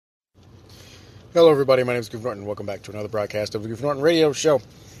Hello, everybody. My name is Goof Norton. Welcome back to another broadcast of the Goof Norton Radio Show.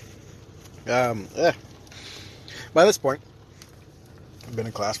 Yeah. By this point, I've been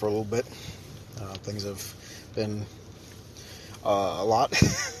in class for a little bit. Things have been a lot.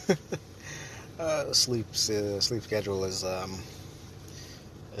 Sleep schedule is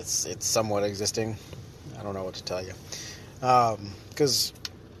it's somewhat existing. I don't know what to tell you. Because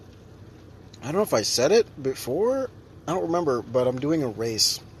I don't know if I said it before. I don't remember, but I'm doing a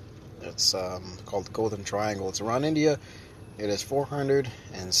race. It's called the Golden Triangle. It's around India. It is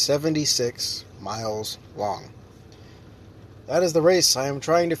 476 miles long. That is the race I am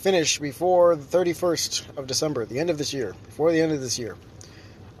trying to finish before the 31st of December, the end of this year. Before the end of this year.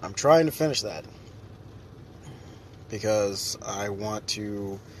 I'm trying to finish that. Because I want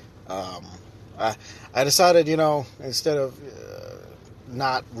to... I decided, instead of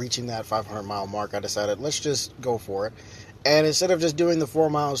not reaching that 500 mile mark, I decided, let's just go for it. And instead of just doing the 4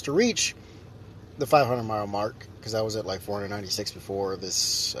 miles to reach the 500 mile mark, because I was at like 496 before I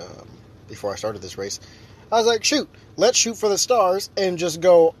started this race, I was like, let's shoot for the stars and just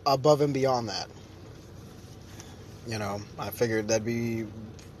go above and beyond that. I figured that'd be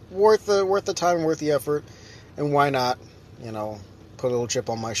worth the time, worth the effort, and why not, put a little chip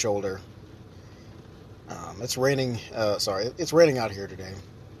on my shoulder. It's raining. It's raining out here today.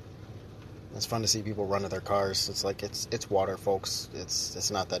 It's fun to see people run to their cars. It's like it's water, folks.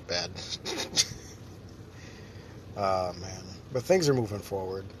 It's not that bad. Man, but things are moving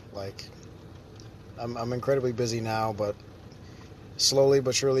forward. Like I'm incredibly busy now, but slowly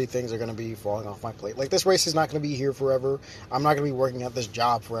but surely things are going to be falling off my plate. Like this race is not going to be here forever. I'm not going to be working at this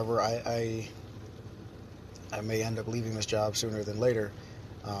job forever. I may end up leaving this job sooner than later,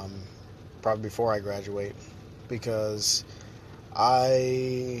 probably before I graduate, because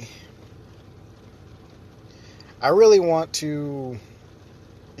I really want to,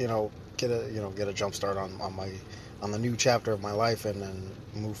 get a jump start on the new chapter of my life and then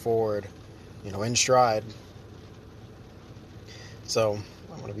move forward, in stride. So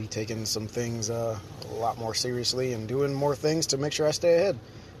I'm going to be taking some things a lot more seriously and doing more things to make sure I stay ahead.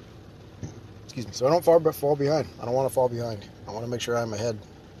 Excuse me. So I don't fall behind. I don't want to fall behind. I want to make sure I'm ahead.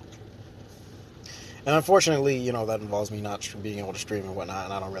 And unfortunately, that involves me not being able to stream and whatnot,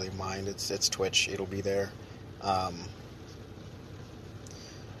 and I don't really mind. It's Twitch. It'll be there. I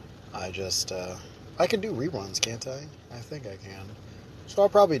can do reruns, can't I? I think I can. So I'll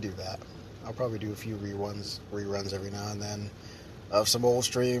probably do that. I'll probably do a few reruns every now and then of some old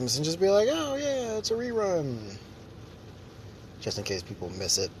streams and just be like, oh yeah, it's a rerun. Just in case people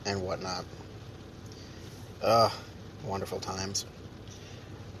miss it and whatnot. Wonderful times.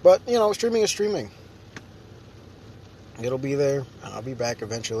 But, streaming is streaming. It'll be there. I'll be back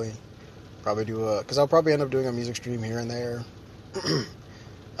eventually. Probably because I'll probably end up doing a music stream here and there.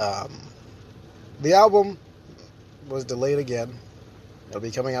 The album was delayed again. It'll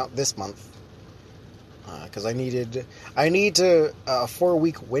be coming out this month. Because I need a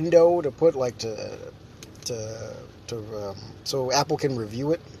 4-week window to put so Apple can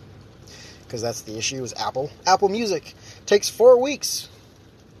review it. Because that's the issue is Apple. Apple Music takes 4 weeks.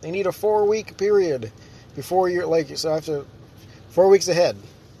 They need a 4-week period before you're so I have to 4 weeks ahead.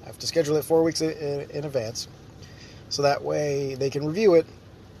 I have to schedule it 4 weeks in advance, so that way they can review it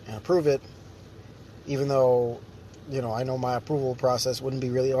and approve it. Even though, I know my approval process wouldn't be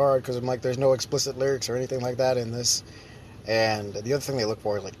really hard because I'm like, there's no explicit lyrics or anything like that in this. And the other thing they look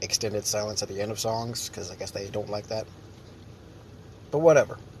for is like extended silence at the end of songs because I guess they don't like that. But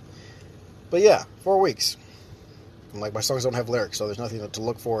whatever. But yeah, 4 weeks. And like my songs don't have lyrics, so there's nothing to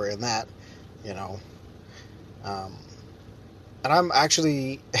look for in that, And I'm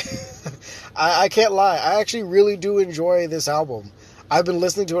actually, I can't lie, I actually really do enjoy this album. I've been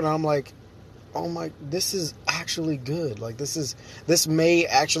listening to it and I'm like, oh my, this is actually good. Like this may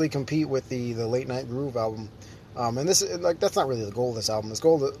actually compete with the Late Night Groove album. And this, that's not really the goal of this album.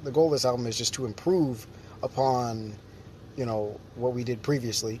 The goal of this album is just to improve upon, what we did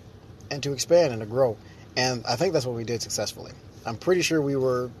previously and to expand and to grow. And I think that's what we did successfully. I'm pretty sure we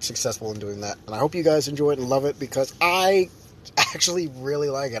were successful in doing that. And I hope you guys enjoy it and love it because I actually really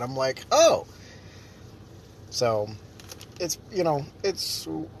like it. I'm like, oh. So, it's,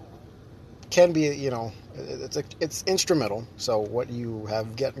 can be, it's instrumental. So what you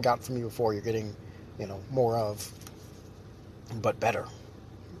have got from me before, you're getting, more of, but better.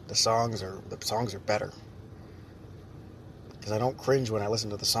 The songs are better. Because I don't cringe when I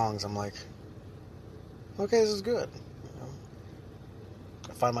listen to the songs. I'm like, okay, this is good.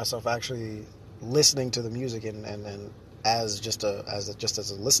 I find myself actually listening to the music and as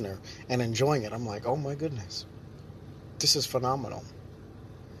a listener and enjoying it. I'm like, oh my goodness, this is phenomenal.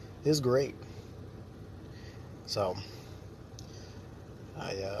 It is great. So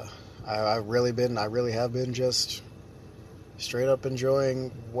I really have been just straight up enjoying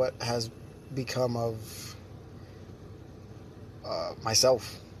what has become of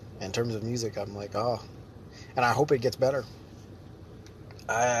myself in terms of music. I'm like, oh, and I hope it gets better.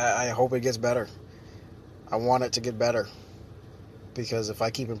 I hope it gets better. I want it to get better, because if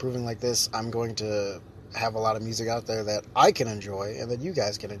I keep improving like this, I'm going to have a lot of music out there that I can enjoy and that you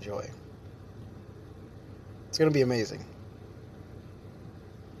guys can enjoy. It's going to be amazing.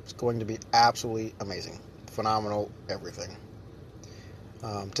 It's going to be absolutely amazing. Phenomenal, everything.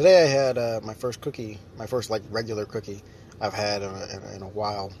 Today I had my first cookie, my first like regular cookie I've had in a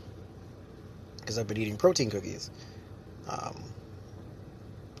while, because I've been eating protein cookies.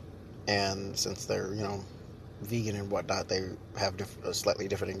 And since they're, vegan and whatnot, they have slightly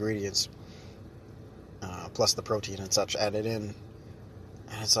different ingredients, plus the protein and such added in.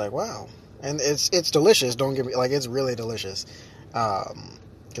 And it's like, wow. And it's delicious, don't get me, like, it's really delicious.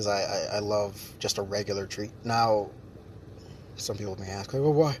 Because I love just a regular treat. Now, some people may ask, like,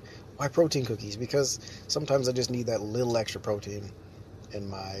 well, why protein cookies? Because sometimes I just need that little extra protein in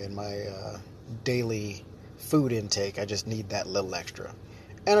my daily food intake. I just need that little extra.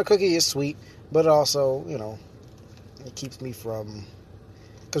 And a cookie is sweet, but also, it keeps me from...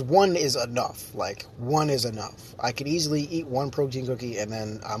 Because one is enough. Like, one is enough. I could easily eat one protein cookie, and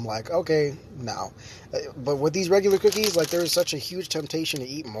then I'm like, okay, now. But with these regular cookies, like, there's such a huge temptation to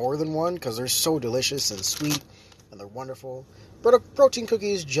eat more than one, because they're so delicious and sweet, and they're wonderful. But a protein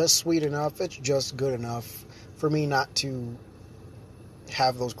cookie is just sweet enough. It's just good enough for me not to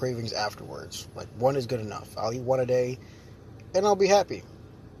have those cravings afterwards. Like, one is good enough. I'll eat one a day, and I'll be happy.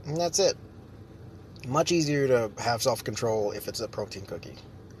 And that's it. Much easier to have self-control if it's a protein cookie.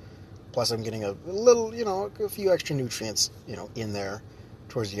 Plus, I'm getting a little, a few extra nutrients, in there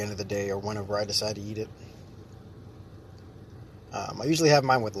towards the end of the day or whenever I decide to eat it. I usually have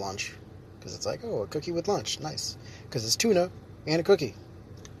mine with lunch, because it's like, oh, a cookie with lunch, nice. Because it's tuna and a cookie.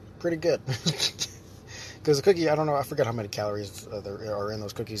 Pretty good. Because a cookie, I don't know, I forget how many calories there are in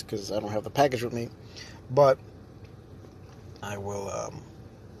those cookies, because I don't have the package with me. But I will...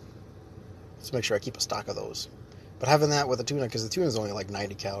 let's make sure I keep a stock of those. But having that with the tuna, because the tuna is only like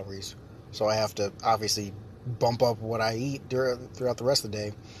 90 calories, so I have to obviously bump up what I eat throughout the rest of the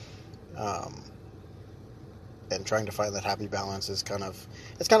day. And trying to find that happy balance is kind of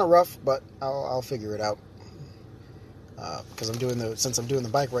rough, but I'll figure it out. Because since I'm doing the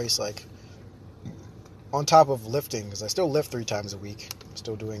bike race, like, on top of lifting, because I still lift 3 times a week, I'm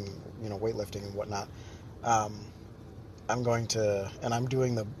still doing weightlifting and whatnot. I'm doing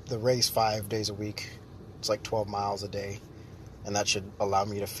the race 5 days a week. It's like 12 miles a day, and that should allow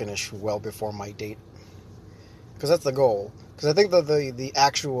me to finish well before my date, because that's the goal. Because I think that the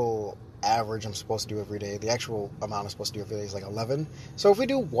actual average I'm supposed to do every day, the actual amount I'm supposed to do every day is like 11. So if we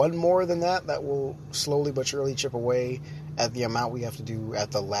do one more than that, that will slowly but surely chip away at the amount we have to do at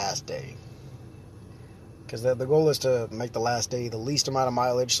the last day. Because the goal is to make the last day the least amount of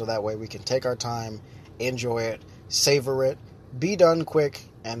mileage, so that way we can take our time, enjoy it, savor it, be done quick,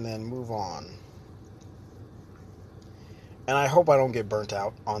 and then move on. And I hope I don't get burnt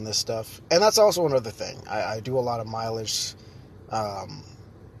out on this stuff. And that's also another thing. I do a lot of mileage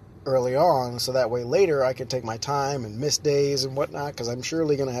early on, so that way later I can take my time and miss days and whatnot, because I'm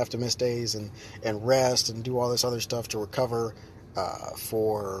surely going to have to miss days and rest and do all this other stuff to recover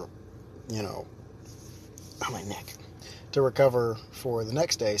for, my neck. To recover for the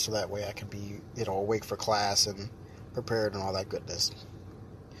next day, so that way I can be, awake for class and prepared and all that goodness.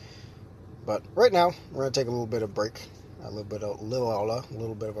 But right now, we're going to take a little bit of break. A little bit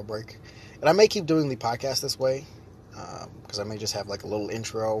of a break. And I may keep doing the podcast this way, because I may just have like a little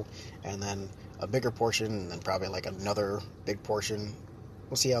intro and then a bigger portion and then probably like another big portion.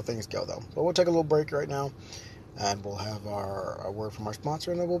 We'll see how things go though. But we'll take a little break right now, and we'll have our word from our sponsor,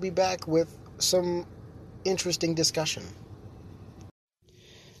 and then we'll be back with some interesting discussion.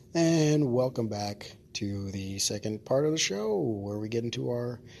 And welcome back to the second part of the show, where we get into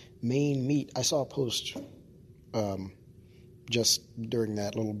our main meat. I saw a post just during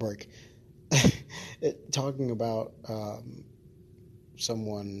that little break talking about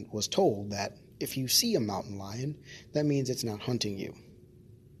someone was told that if you see a mountain lion, that means it's not hunting you.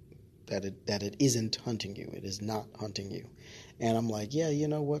 That it isn't hunting you. It is not hunting you. And I'm like, yeah, you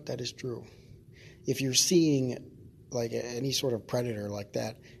know what? That is true. If you're seeing like any sort of predator like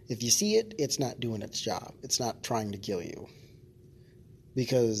that, if you see it, it's not doing its job. It's not trying to kill you.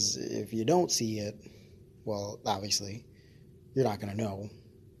 Because if you don't see it, well, obviously, you're not going to know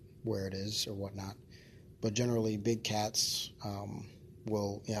where it is or whatnot. But generally, big cats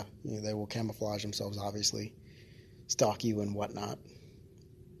they will camouflage themselves, obviously, stalk you and whatnot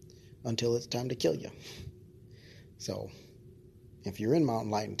until it's time to kill you. So if you're in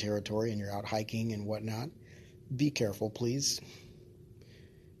mountain lion territory and you're out hiking and whatnot, be careful, please.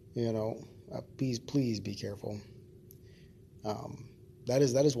 Please be careful. That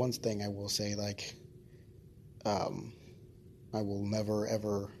is one thing I will say. Like, I will never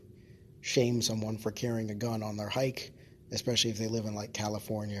ever shame someone for carrying a gun on their hike, especially if they live in like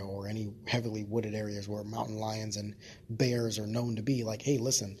California or any heavily wooded areas where mountain lions and bears are known to be. Like, hey,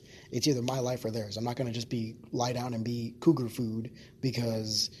 listen, it's either my life or theirs. I'm not going to just lie down and be cougar food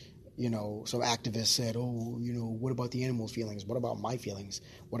because, some activists said, oh, what about the animals' feelings? What about my feelings?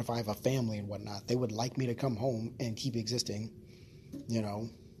 What if I have a family and whatnot? They would like me to come home and keep existing,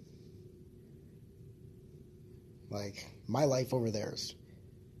 like my life over theirs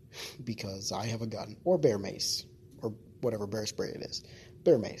because I have a gun or bear mace or whatever bear spray it is.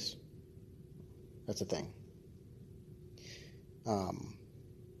 Bear mace. That's a thing.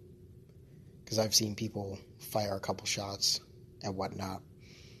 Because I've seen people fire a couple shots and whatnot.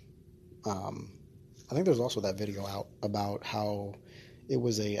 I think there's also that video out about how I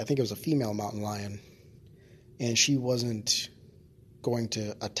think it was a female mountain lion, and she wasn't going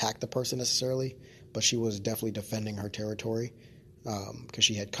to attack the person necessarily, but she was definitely defending her territory because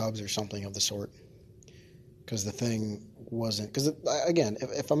she had cubs or something of the sort. Because the thing wasn't... Because, again,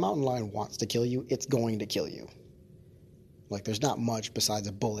 if a mountain lion wants to kill you, it's going to kill you. Like, there's not much besides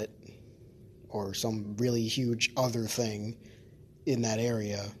a bullet or some really huge other thing in that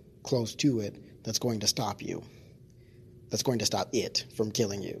area close to it that's going to stop you. That's going to stop it from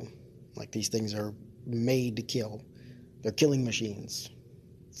killing you. Like, these things are made to kill. They're killing machines.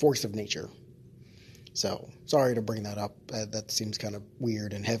 Force of nature. So, sorry to bring that up. That seems kind of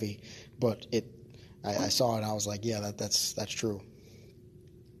weird and heavy, but I saw it and I was like, yeah, that's true.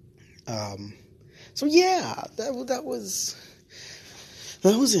 So yeah, that was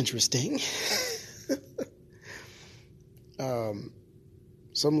interesting.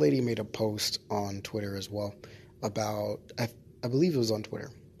 Some lady made a post on Twitter as well about, I believe it was on Twitter,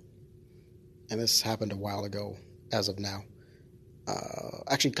 and this happened a while ago as of now.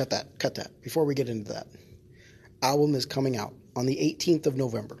 Actually, cut that. Before we get into that, album is coming out on the 18th of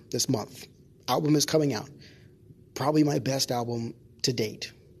November, this month. Album is coming out. Probably my best album to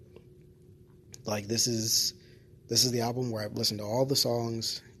date. Like, this is the album where I've listened to all the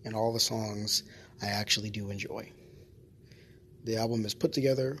songs, and all the songs I actually do enjoy. The album is put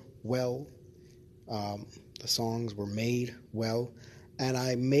together well. The songs were made well, and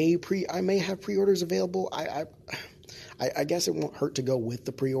I may have pre-orders available. I guess it won't hurt to go with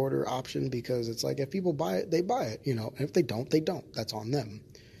the pre-order option because it's like if people buy it, they buy it, and if they don't, they don't. That's on them.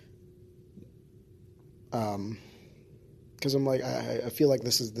 Because I'm like, I feel like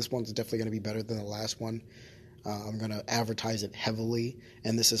this one's definitely going to be better than the last one. I'm going to advertise it heavily,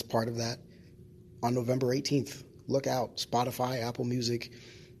 and this is part of that. On November 18th, look out. Spotify, Apple Music,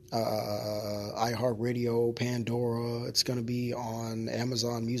 iHeartRadio, Pandora. It's going to be on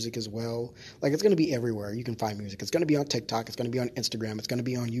Amazon Music as well. Like, it's going to be everywhere you can find music. It's going to be on TikTok. It's going to be on Instagram. It's going to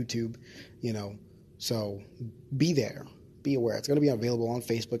be on YouTube, So be there. Be aware. It's going to be available on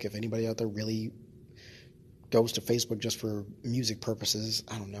Facebook if anybody out there really goes to Facebook just for music purposes.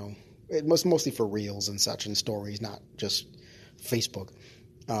 I don't know. It mostly for reels and such and stories, not just Facebook.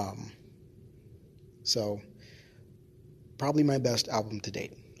 So probably my best album to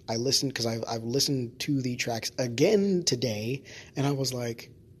date. I listened because I've listened to the tracks again today, and I was like,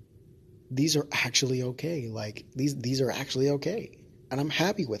 these are actually okay. Like these are actually okay, and I'm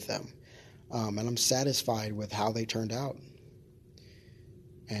happy with them, and I'm satisfied with how they turned out.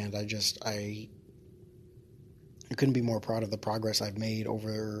 And I couldn't be more proud of the progress I've made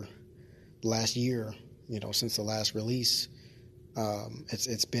over the last year, since the last release.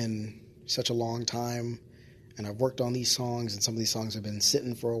 It's been such a long time, and I've worked on these songs, and some of these songs have been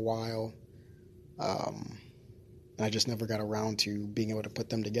sitting for a while, and I just never got around to being able to put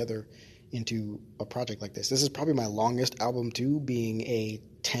them together into a project like this. This is probably my longest album too, being a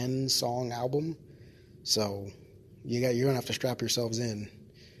 10-song album, so you're gonna have to strap yourselves in.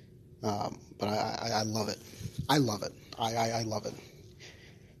 But I love it. I love it. I love it.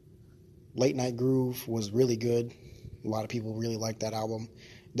 Late Night Groove was really good. A lot of people really liked that album.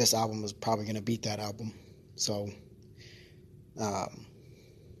 This album is probably going to beat that album. So,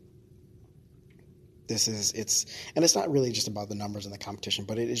 it's not really just about the numbers and the competition,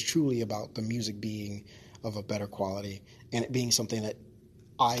 but it is truly about the music being of a better quality and it being something that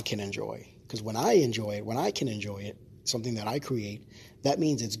I can enjoy. Because when I enjoy it, when I can enjoy it, something that I create, that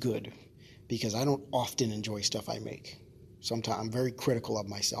means it's good. Because I don't often enjoy stuff I make. Sometimes I'm very critical of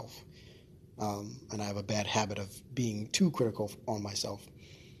myself. and I have a bad habit of being too critical on myself.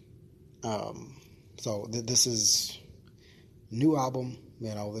 So this is new album.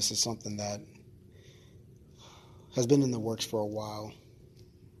 This is something that has been in the works for a while,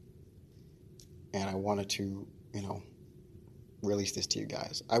 and I wanted to, release this to you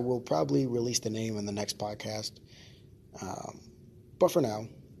guys. I will probably release the name in the next podcast, but for now,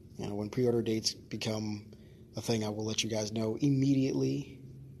 when pre-order dates become a thing, I will let you guys know immediately.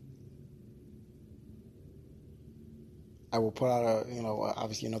 I will put out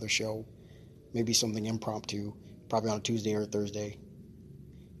obviously another show, maybe something impromptu, probably on a Tuesday or Thursday,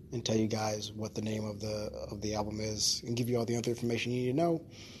 and tell you guys what the name of the album is and give you all the other information you need to know.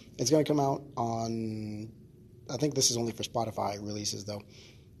 It's going to come out on, I think this is only for Spotify releases though,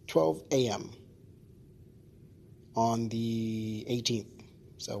 12 a.m. on the 18th.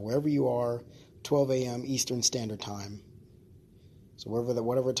 So wherever you are, 12 a.m. Eastern Standard Time. So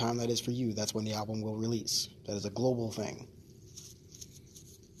whatever time that is for you, that's when the album will release. That is a global thing.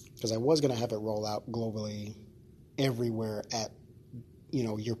 Because I was going to have it roll out globally everywhere at,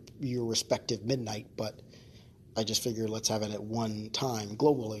 your respective midnight, but I just figured let's have it at one time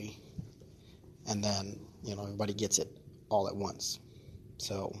globally, and then, everybody gets it all at once.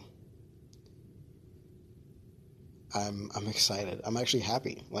 So I'm excited. I'm actually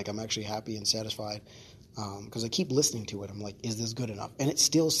happy. I'm actually happy and satisfied. Because I keep listening to it. I'm like, is this good enough? And it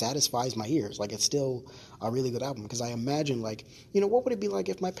still satisfies my ears. It's still a really good album. Because I imagine, what would it be like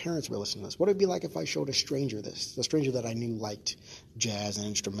if my parents were listening to this? What would it be like if I showed a stranger this? The stranger that I knew liked jazz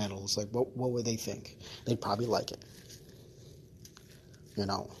and instrumentals. What would they think? They'd probably like it.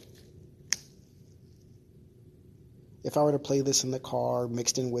 If I were to play this in the car,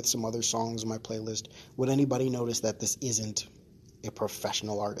 mixed in with some other songs in my playlist, would anybody notice that this isn't a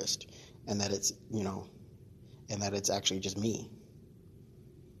professional artist? And that it's, and that it's actually just me.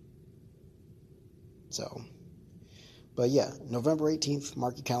 So, but yeah, November 18th,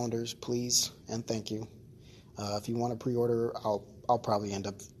 mark your calendars, please, and thank you. If you want to pre-order, I'll probably end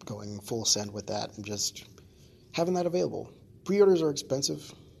up going full send with that and just having that available. Pre-orders are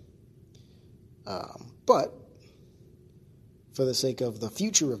expensive, but for the sake of the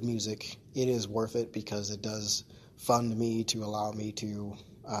future of music, it is worth it because it does fund me to allow me to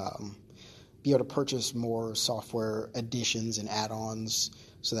be able to purchase more software additions and add-ons,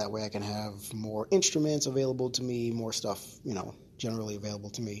 so that way I can have more instruments available to me, more stuff, generally available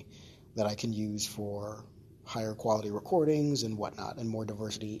to me that I can use for higher quality recordings and whatnot, and more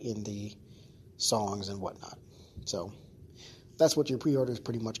diversity in the songs and whatnot. So that's what your pre-orders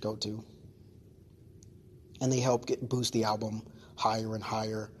pretty much go to. And they help boost the album higher and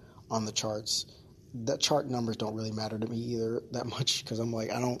higher on the charts. The chart numbers don't really matter to me either that much, because I'm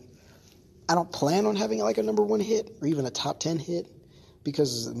like, I don't plan on having a number one hit or even a top 10 hit,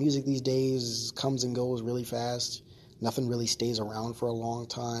 because music these days comes and goes really fast. Nothing really stays around for a long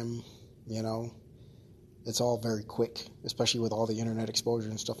time, It's all very quick, especially with all the internet exposure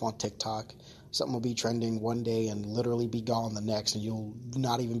and stuff on TikTok. Something will be trending one day and literally be gone the next, and you'll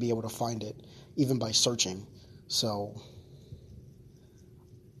not even be able to find it, even by searching. So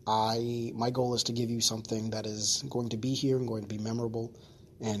my goal is to give you something that is going to be here and going to be memorable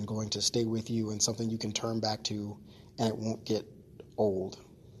and going to stay with you, and something you can turn back to and it won't get old.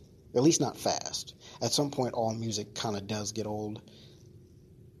 At least not fast. At some point, all music kind of does get old.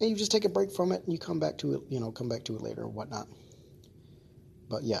 And you just take a break from it and you come back to it, later or whatnot.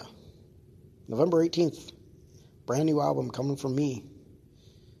 But yeah, November 18th, brand new album coming from me.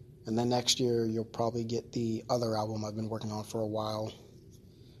 And then next year, you'll probably get the other album I've been working on for a while.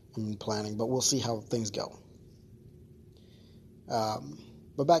 I'm planning, but we'll see how things go.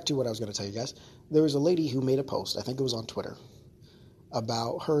 But back to what I was going to tell you guys. There was a lady who made a post, I think it was on Twitter,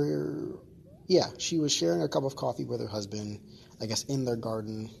 about her, she was sharing a cup of coffee with her husband, I guess in their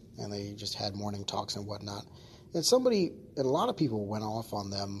garden, and they just had morning talks and whatnot. And a lot of people went off on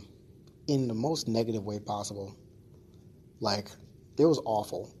them in the most negative way possible. It was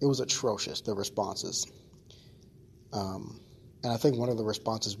awful. It was atrocious, the responses. And I think one of the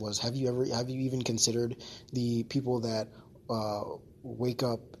responses was, have you even considered the people that wake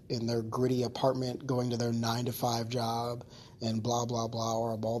up in their gritty apartment going to their 9-to-5 job and blah, blah, blah,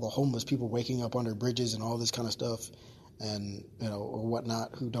 or all the homeless people waking up under bridges and all this kind of stuff, and, or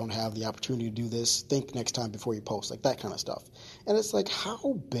whatnot, who don't have the opportunity to do this? Think next time before you post, that kind of stuff. And it's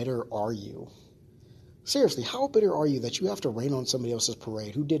how bitter are you? Seriously, how bitter are you that you have to rain on somebody else's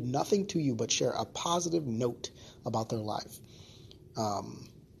parade who did nothing to you but share a positive note about their life?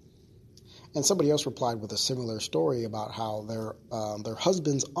 And somebody else replied with a similar story about how their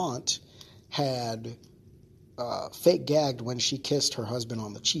husband's aunt had fake gagged when she kissed her husband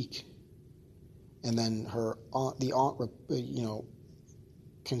on the cheek. And then the aunt,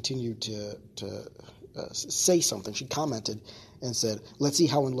 continued to say something. She commented and said, "Let's see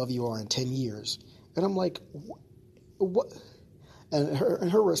how in love you are in 10 years." And I'm like, what? And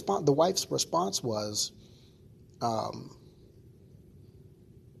her response, the wife's response was,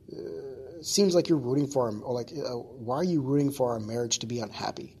 "Seems like you're rooting for him, or like, why are you rooting for our marriage to be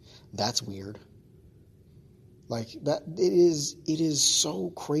unhappy? That's weird." Like that, it is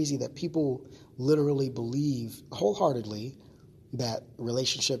so crazy that people literally believe wholeheartedly that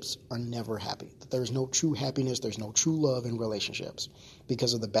relationships are never happy, that there's no true happiness, there's no true love in relationships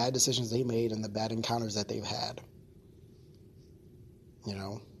because of the bad decisions they made and the bad encounters that they've had. You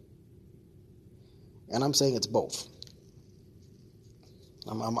know? And I'm saying it's both.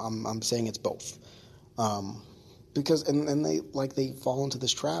 I'm saying it's both. Because they fall into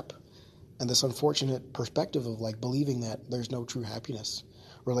this trap and this unfortunate perspective of like believing that there's no true happiness.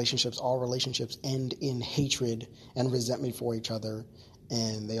 All relationships end in hatred and resentment for each other,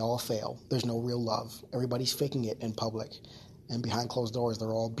 and they all fail. There's no real love. Everybody's faking it in public, and behind closed doors,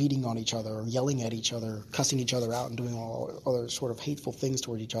 they're all beating on each other, or yelling at each other, cussing each other out, and doing all other sort of hateful things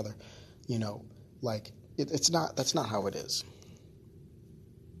toward each other. You know, like that's not how it is.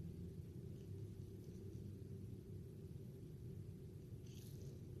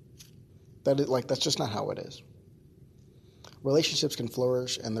 That's just not how it is. Relationships can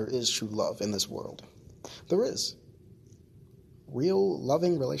flourish, and there is true love in this world. There is. Real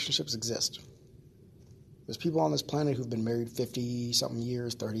loving relationships exist. There's people on this planet who've been married 50-something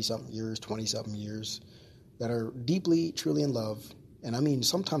years, 30-something years, 20-something years, that are deeply, truly in love, and I mean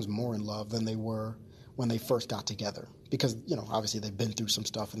sometimes more in love than they were when they first got together. Because, obviously they've been through some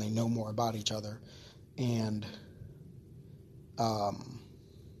stuff and they know more about each other. And,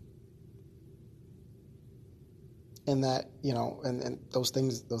 and that, and those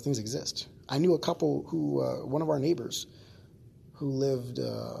things exist. I knew a couple who, one of our neighbors who lived,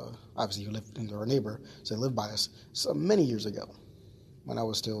 obviously who lived in our neighbor, so they lived by us many years ago when I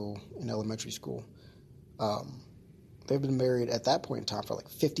was still in elementary school. They've been married at that point in time for like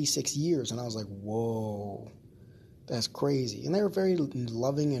 56 years, and I was like, whoa, that's crazy. And they were very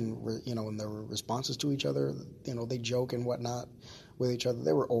loving and, in their responses to each other. They joke and whatnot with each other.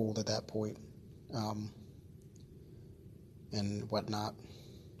 They were old at that point. And whatnot,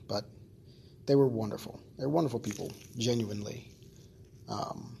 but they were wonderful. They're wonderful people, genuinely.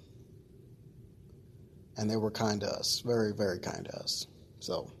 And they were kind to us, very, very kind to us.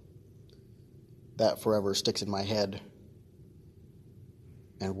 So that forever sticks in my head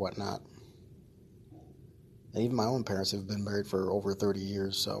and whatnot. And even my own parents have been married for over 30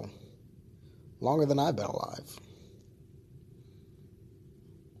 years, so longer than I've been alive.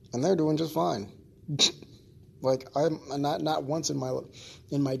 And they're doing just fine. Like, I'm not once in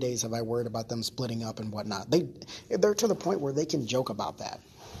my days have I worried about them splitting up and whatnot. They're to the point where they can joke about that,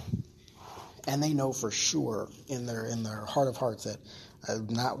 and they know for sure in their heart of hearts that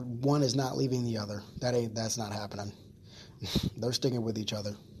not one is not leaving the other. That's not happening. They're sticking with each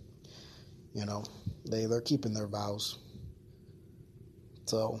other. They're keeping their vows.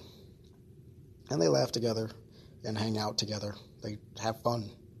 So, and they laugh together and hang out together. They have fun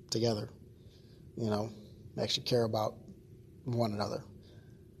together. Actually care about one another.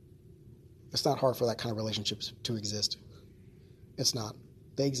 It's not hard for that kind of relationships to exist. It's not.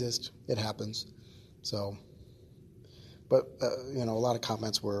 They exist. It happens. So, but, a lot of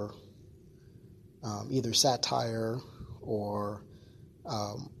comments were either satire or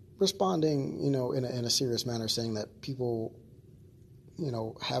responding, in a serious manner, saying that people,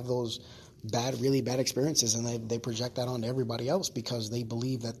 have those really bad experiences, and they project that onto everybody else because they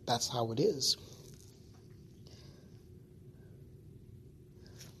believe that that's how it is.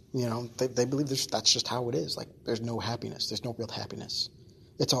 They believe that's just how it is. Like, there's no happiness. There's no real happiness.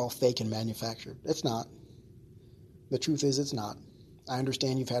 It's all fake and manufactured. It's not. The truth is, it's not. I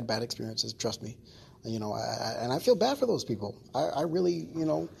understand you've had bad experiences. Trust me. And I feel bad for those people. I really,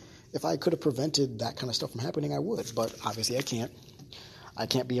 if I could have prevented that kind of stuff from happening, I would. But obviously I can't. I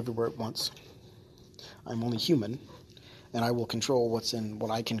can't be everywhere at once. I'm only human. And I will control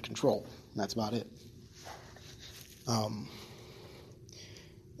what I can control. And that's about it.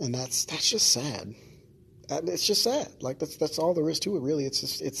 And that's just sad. It's just sad. Like, that's all there is to it, really.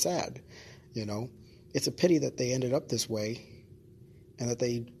 It's sad. It's a pity that they ended up this way, and that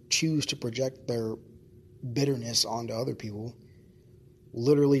they choose to project their bitterness onto other people,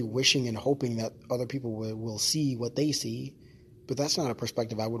 literally wishing and hoping that other people will see what they see. But that's not a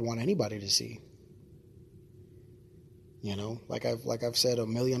perspective I would want anybody to see. Like I've said a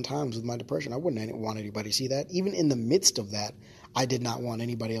million times with my depression, I wouldn't want anybody to see that. Even in the midst of that, I did not want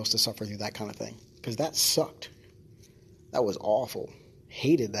anybody else to suffer through that kind of thing, because that sucked. That was awful.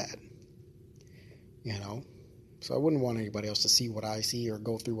 Hated that. You know? So I wouldn't want anybody else to see what I see or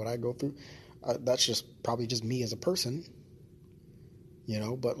go through what I go through. That's just probably just me as a person. You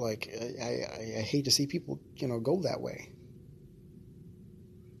know, but like, I hate to see people, you know, go that way.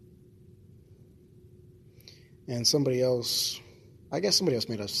 And somebody else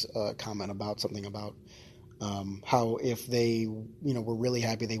made a comment about something about how if they, you know, were really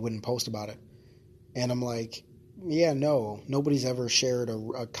happy, they wouldn't post about it. And I'm like, yeah, no, nobody's ever shared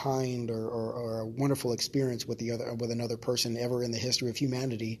a kind or a wonderful experience with another person ever in the history of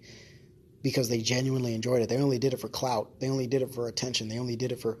humanity because they genuinely enjoyed it. They only did it for clout. They only did it for attention. They only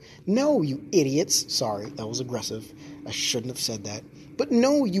did it for... No, you idiots. Sorry, that was aggressive. I shouldn't have said that. But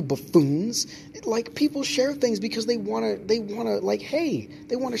no, you buffoons. Like, people share things because they want to, like, hey,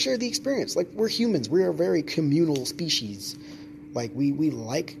 they want to share the experience. Like, we're humans. We are a very communal species. Like, we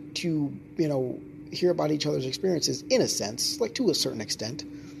like to, you know, hear about each other's experiences in a sense, like, to a certain extent.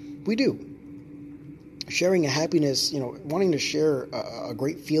 We do. Sharing a happiness, you know, wanting to share a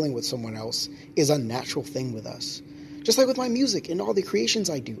great feeling with someone else is a natural thing with us. Just like with my music and all the creations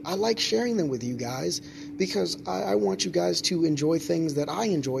I do. I like sharing them with you guys because I want you guys to enjoy things that I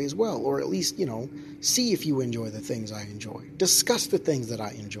enjoy as well. Or at least, you know, see if you enjoy the things I enjoy. Discuss the things that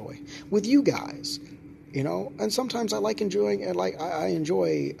I enjoy with you guys. You know, and sometimes I enjoy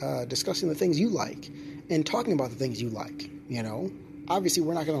discussing the things you like and talking about the things you like, you know. Obviously,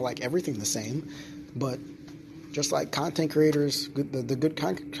 we're not going to like everything the same, but just like content creators, the good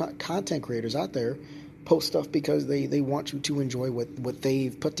content creators out there post stuff because they want you to enjoy what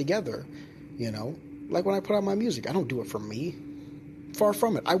they've put together, you know. Like when I put out my music, I don't do it for me. Far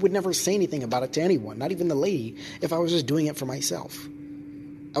from it. I would never say anything about it to anyone, not even the lady, if I was just doing it for myself.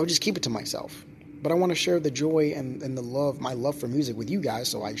 I would just keep it to myself. But I want to share the joy and the love, my love for music with you guys,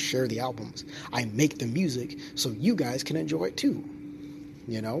 so I share the albums. I make the music so you guys can enjoy it too,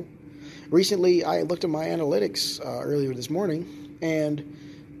 you know? Recently, I looked at my analytics earlier this morning, and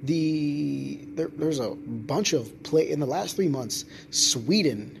there's a bunch of in the last 3 months,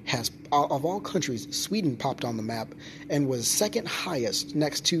 Sweden has, of all countries, Sweden popped on the map and was second highest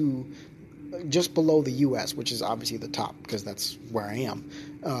next to, just below the U.S., which is obviously the top, because that's where I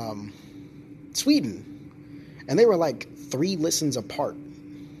am. Sweden. And they were like 3 listens apart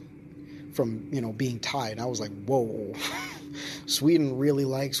from, you know, being tied. And I was like, whoa, Sweden really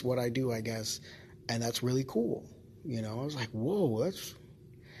likes what I do, I guess. And that's really cool. You know, I was like, whoa,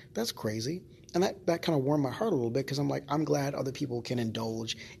 that's crazy. And that kind of warmed my heart a little bit because I'm like, I'm glad other people can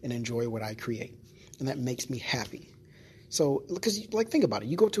indulge and enjoy what I create. And that makes me happy. So, because, like, think about it.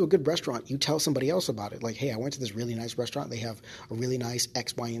 You go to a good restaurant, you tell somebody else about it. Like, hey, I went to this really nice restaurant. They have a really nice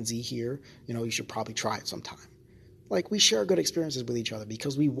X, Y, and Z here. You know, you should probably try it sometime. Like, we share good experiences with each other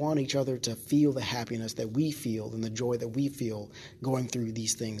because we want each other to feel the happiness that we feel and the joy that we feel going through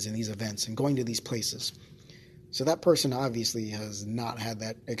these things and these events and going to these places. So that person obviously has not had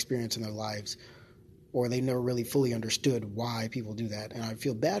that experience in their lives, or they never really fully understood why people do that. And I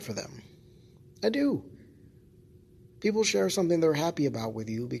feel bad for them. I do. People share something they're happy about with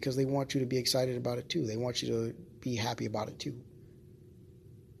you because they want you to be excited about it too. They want you to be happy about it too.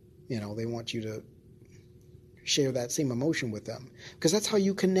 You know, they want you to share that same emotion with them because that's how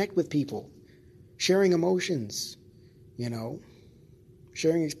you connect with people. Sharing emotions, you know,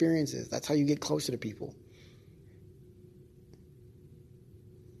 sharing experiences. That's how you get closer to people.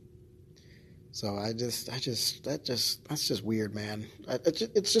 So that's just weird, man.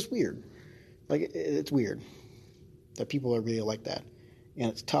 It's just weird. Like, it's weird that people are really like that. And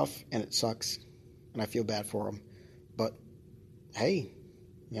it's tough and it sucks. And I feel bad for them. But, hey,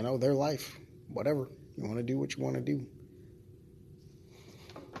 you know, their life. Whatever. You want to do what you want to do.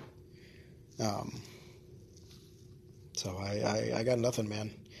 So I got nothing,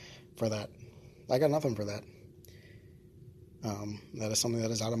 man, for that. I got nothing for that. That is something that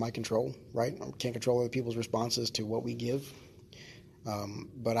is out of my control, right? I can't control other people's responses to what we give.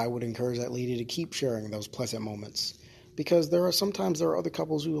 But I would encourage that lady to keep sharing those pleasant moments, because there are other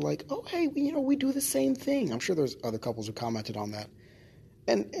couples who are like, oh, hey, we do the same thing. I'm sure there's other couples who commented on that.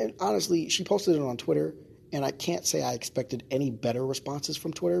 And honestly, she posted it on Twitter, and I can't say I expected any better responses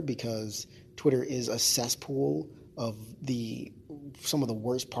from Twitter, because Twitter is a cesspool of some of the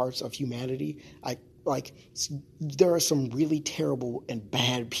worst parts of humanity. There are some really terrible and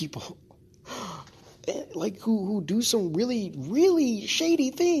bad people like who do some really, really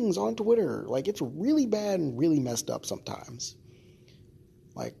shady things on Twitter. Like, it's really bad and really messed up sometimes.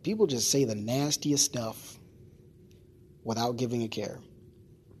 Like, people just say the nastiest stuff without giving a care.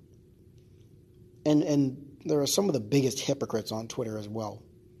 And there are some of the biggest hypocrites on Twitter as well.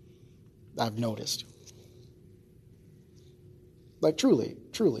 I've noticed. Like truly,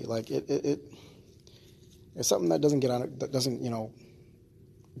 like it's something that doesn't get out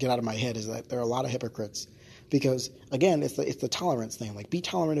of my head, is that there are a lot of hypocrites. Because again, it's the tolerance thing. Like, be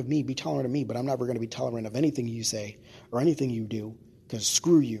tolerant of me, but I'm never going to be tolerant of anything you say or anything you do, because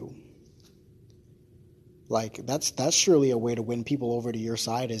screw you. Like, that's surely a way to win people over to your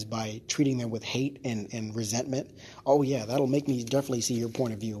side, is by treating them with hate and resentment. Oh yeah, that'll make me definitely see your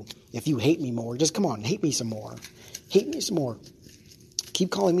point of view. If you hate me more, just come on, hate me some more. Hate me some more.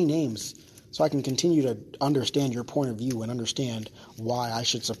 Keep calling me names so I can continue to understand your point of view and understand why I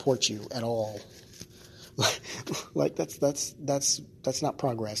should support you at all. Like, that's not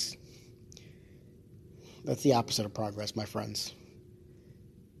progress. That's the opposite of progress, my friends.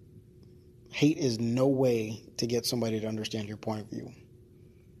 Hate is no way to get somebody to understand your point of view.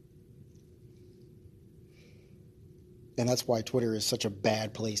 And that's why Twitter is such a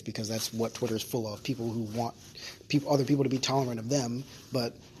bad place, because that's what Twitter is full of. People who want other people to be tolerant of them.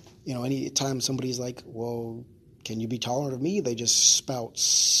 But, anytime somebody's like, well, can you be tolerant of me? They just spout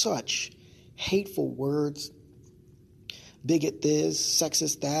such hateful words. Bigot this,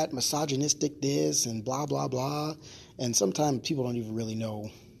 sexist that, misogynistic this, and blah, blah, blah. And sometimes people don't even really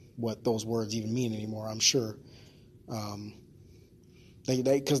know what those words even mean anymore, I'm sure.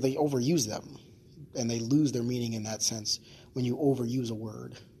 Because they overuse them, and they lose their meaning in that sense. When you overuse a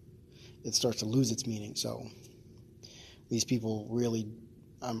word, it starts to lose its meaning. So these people really,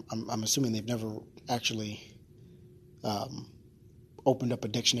 I'm assuming they've never actually opened up a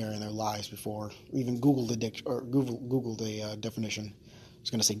dictionary in their lives before, or even Googled a definition. I was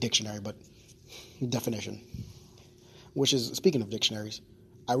going to say dictionary, but definition. Which is, speaking of dictionaries,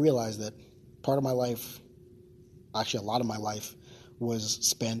 I realized that part of my life, actually a lot of my life, was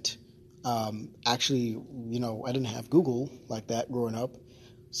spent actually, I didn't have Google like that growing up,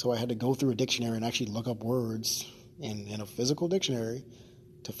 so I had to go through a dictionary and actually look up words in a physical dictionary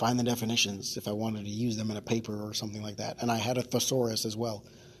to find the definitions if I wanted to use them in a paper or something like that. And I had a thesaurus as well,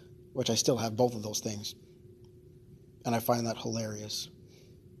 which I still have both of those things. And I find that hilarious.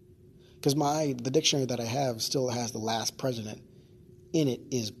 Because the dictionary that I have still has the last president. In it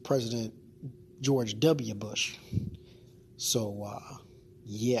is President George W. Bush. So,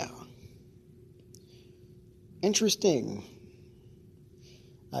 yeah. Interesting.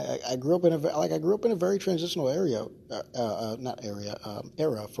 I grew up in a very transitional era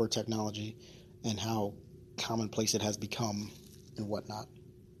for technology, and how commonplace it has become and whatnot.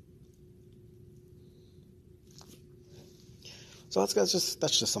 So that's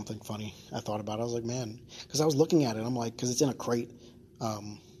just something funny I thought about. I was like, man, because I was looking at it, I'm like, because it's in a crate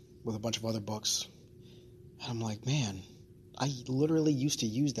with a bunch of other books, and I'm like, man, I literally used to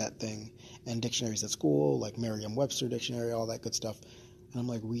use that thing in dictionaries at school, like Merriam-Webster dictionary, all that good stuff. And I'm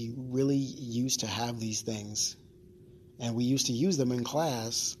like, we really used to have these things, and we used to use them in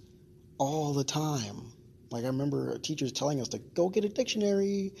class all the time. Like, I remember teachers telling us to go get a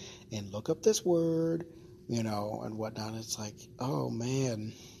dictionary and look up this word, and whatnot. It's like, oh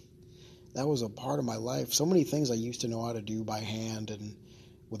man, that was a part of my life. So many things I used to know how to do by hand and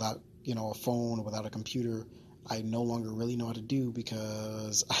without, a phone, without a computer, I no longer really know how to do,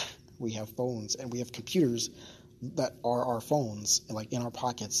 because we have phones and we have computers that are our phones, like in our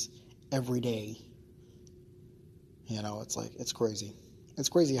pockets every day. It's like, it's crazy. It's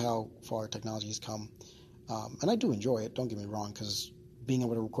crazy how far technology has come. And I do enjoy it, don't get me wrong, because being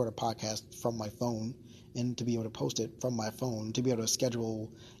able to record a podcast from my phone and to be able to post it from my phone, to be able to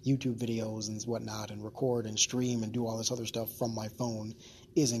schedule YouTube videos and whatnot and record and stream and do all this other stuff from my phone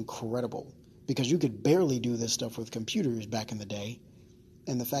is incredible, because you could barely do this stuff with computers back in the day.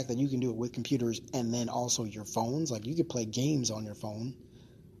 And the fact that you can do it with computers and then also your phones, like you could play games on your phone,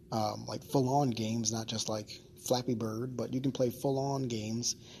 like full-on games, not just like Flappy Bird, but you can play full-on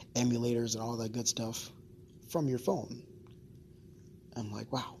games, emulators and all that good stuff from your phone. I'm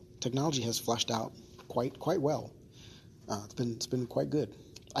like, wow, technology has fleshed out quite well. It's been quite good.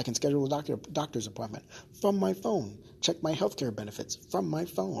 I can schedule a doctor's appointment from my phone, check my healthcare benefits from my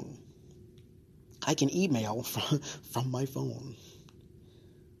phone. I can email from my phone.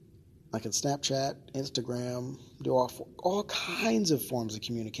 I can Snapchat, Instagram, do all kinds of forms of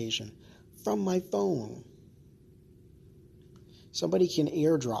communication from my phone. Somebody can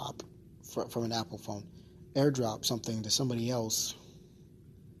airdrop from an Apple phone, airdrop something to somebody else,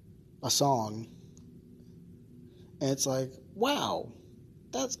 a song, and it's like, wow,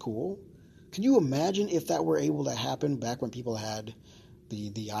 that's cool. Can you imagine if that were able to happen back when people had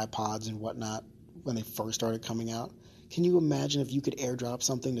the iPods and whatnot, when they first started coming out? Can you imagine if you could airdrop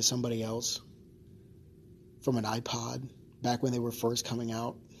something to somebody else? from an iPod back when they were first coming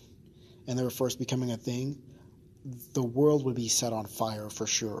out and they were first becoming a thing, the world would be set on fire for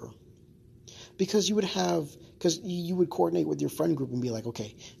sure. Because you would coordinate with your friend group and be like,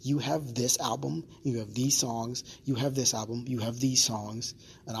 okay, you have this album, you have these songs, you have this album, you have these songs,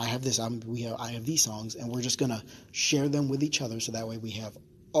 and I have this album, I have these songs, and we're just gonna share them with each other so that way we have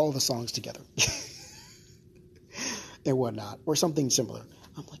all the songs together. And whatnot, or something similar.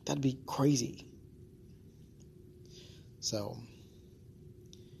 I'm like, that'd be crazy. So,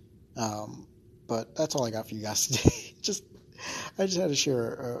 but that's all I got for you guys today. I just had to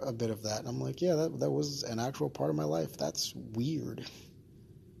share a bit of that. And I'm like, yeah, that was an actual part of my life. That's weird.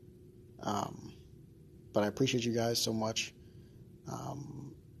 But I appreciate you guys so much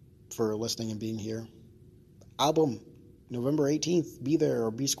for listening and being here. Album, November 18th. Be there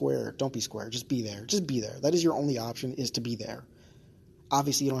or be square. Don't be square. Just be there. Just be there. That is your only option, is to be there.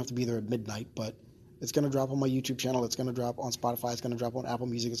 Obviously, you don't have to be there at midnight, but it's going to drop on my YouTube channel. It's going to drop on Spotify. It's going to drop on Apple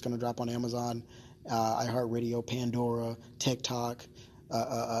Music. It's going to drop on Amazon, iHeartRadio, Pandora, TikTok,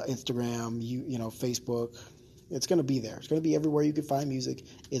 Instagram, Facebook. It's going to be there. It's going to be everywhere you can find music.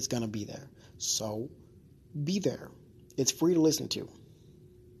 It's going to be there. So be there. It's free to listen to.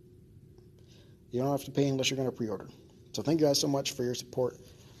 You don't have to pay unless you're going to pre-order. So thank you guys so much for your support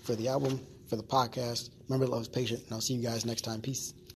for the album, for the podcast. Remember, love is patient, and I'll see you guys next time. Peace.